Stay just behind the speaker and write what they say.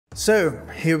So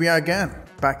here we are again,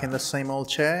 back in the same old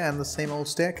chair and the same old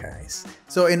staircase.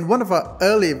 So in one of our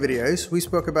earlier videos, we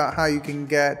spoke about how you can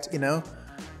get,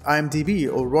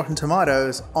 IMDb or Rotten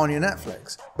Tomatoes on your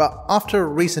Netflix. But after a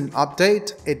recent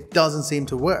update, it doesn't seem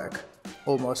to work.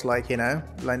 Almost like,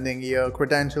 lending your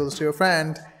credentials to your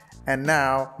friend, and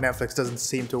now Netflix doesn't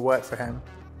seem to work for him.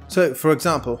 So for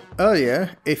example,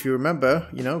 earlier, if you remember,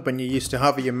 when you used to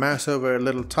hover your mouse over a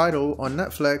little title on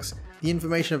Netflix, the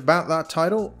information about that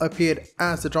title appeared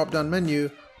as the drop-down menu,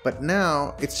 but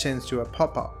now it's changed to a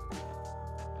pop-up.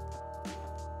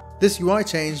 This UI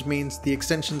change means the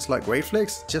extensions like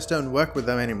Rateflix just don't work with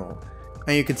them anymore,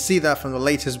 and you can see that from the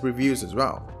latest reviews as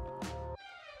well.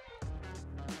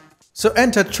 So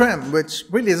enter Trim, which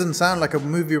really doesn't sound like a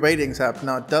movie ratings app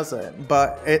now, does it?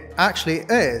 But it actually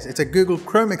is. It's a Google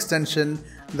Chrome extension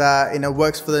that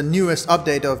works for the newest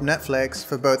update of Netflix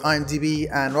for both IMDb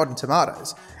and Rotten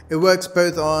Tomatoes. It works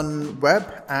both on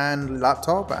web and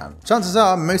laptop, and chances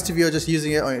are most of you are just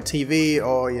using it on your TV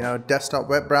or desktop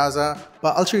web browser,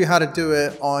 but I'll show you how to do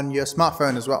it on your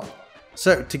smartphone as well.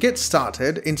 So to get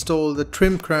started, install the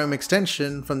Trim Chrome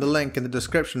extension from the link in the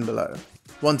description below.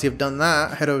 Once you've done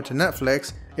that, head over to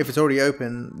Netflix. If it's already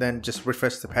open, then just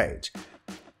refresh the page.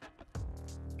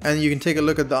 And you can take a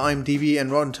look at the IMDb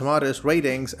and Rotten Tomatoes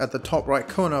ratings at the top right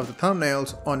corner of the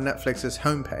thumbnails on Netflix's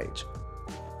homepage.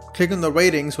 Click on the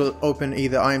ratings will open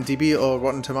either IMDb or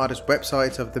Rotten Tomatoes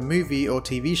websites of the movie or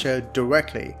TV show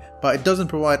directly, but it doesn't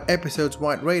provide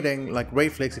episodes-wide rating like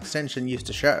Rateflix extension used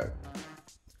to show.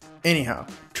 Anyhow,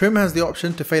 Trim has the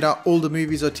option to fade out all the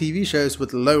movies or TV shows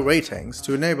with low ratings.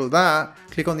 To enable that,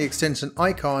 click on the extension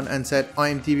icon and set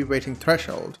IMDb rating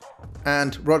threshold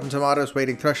and Rotten Tomatoes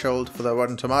rating threshold for the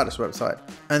Rotten Tomatoes website,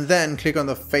 and then click on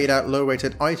the fade out low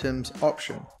rated items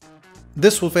option.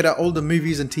 This will fade out all the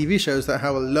movies and TV shows that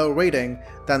have a lower rating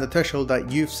than the threshold that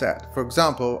you've set. For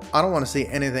example, I don't want to see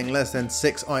anything less than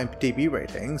 6 IMDb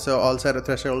ratings, so I'll set a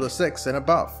threshold of 6 and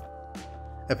above.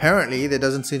 Apparently, there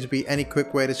doesn't seem to be any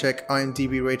quick way to check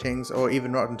IMDb ratings or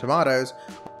even Rotten Tomatoes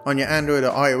on your Android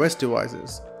or iOS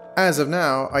devices. As of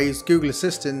now, I use Google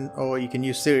Assistant, or you can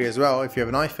use Siri as well if you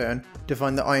have an iPhone, to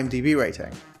find the IMDb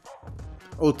rating.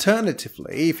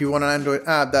 Alternatively, if you want an Android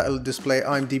app that will display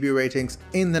IMDb ratings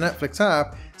in the Netflix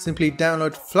app, simply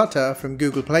download Flutter from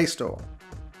Google Play Store.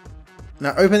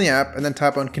 Now open the app and then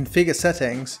tap on Configure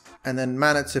Settings and then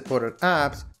Manage Supported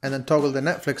Apps and then toggle the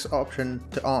Netflix option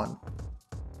to On.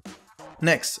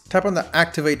 Next, tap on the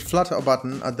Activate Flutter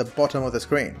button at the bottom of the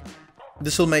screen.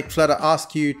 This will make Flutter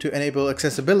ask you to enable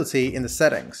accessibility in the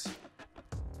settings.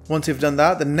 Once you've done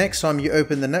that, the next time you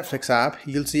open the Netflix app,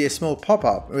 you'll see a small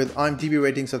pop-up with IMDb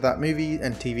ratings of that movie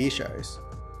and TV shows.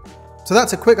 So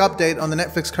that's a quick update on the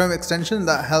Netflix Chrome extension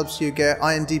that helps you get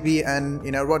IMDb and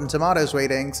Rotten Tomatoes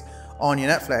ratings on your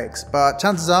Netflix. But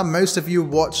chances are most of you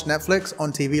watch Netflix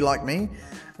on TV like me,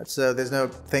 so there's no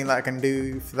thing that I can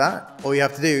do for that. All you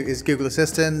have to do is Google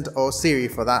Assistant or Siri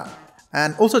for that.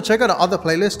 And also check out our other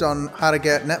playlist on how to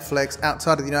get Netflix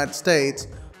outside of the United States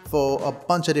for a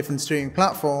bunch of different streaming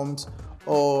platforms,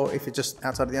 or if you're just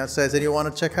outside of the United States and you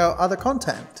want to check out other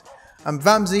content. I'm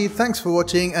Vamsi, thanks for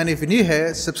watching, and if you're new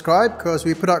here, subscribe because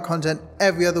we put out content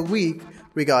every other week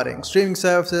regarding streaming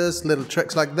services, little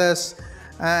tricks like this,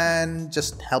 and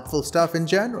just helpful stuff in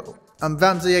general. I'm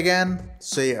Vamsi again,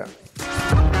 see ya.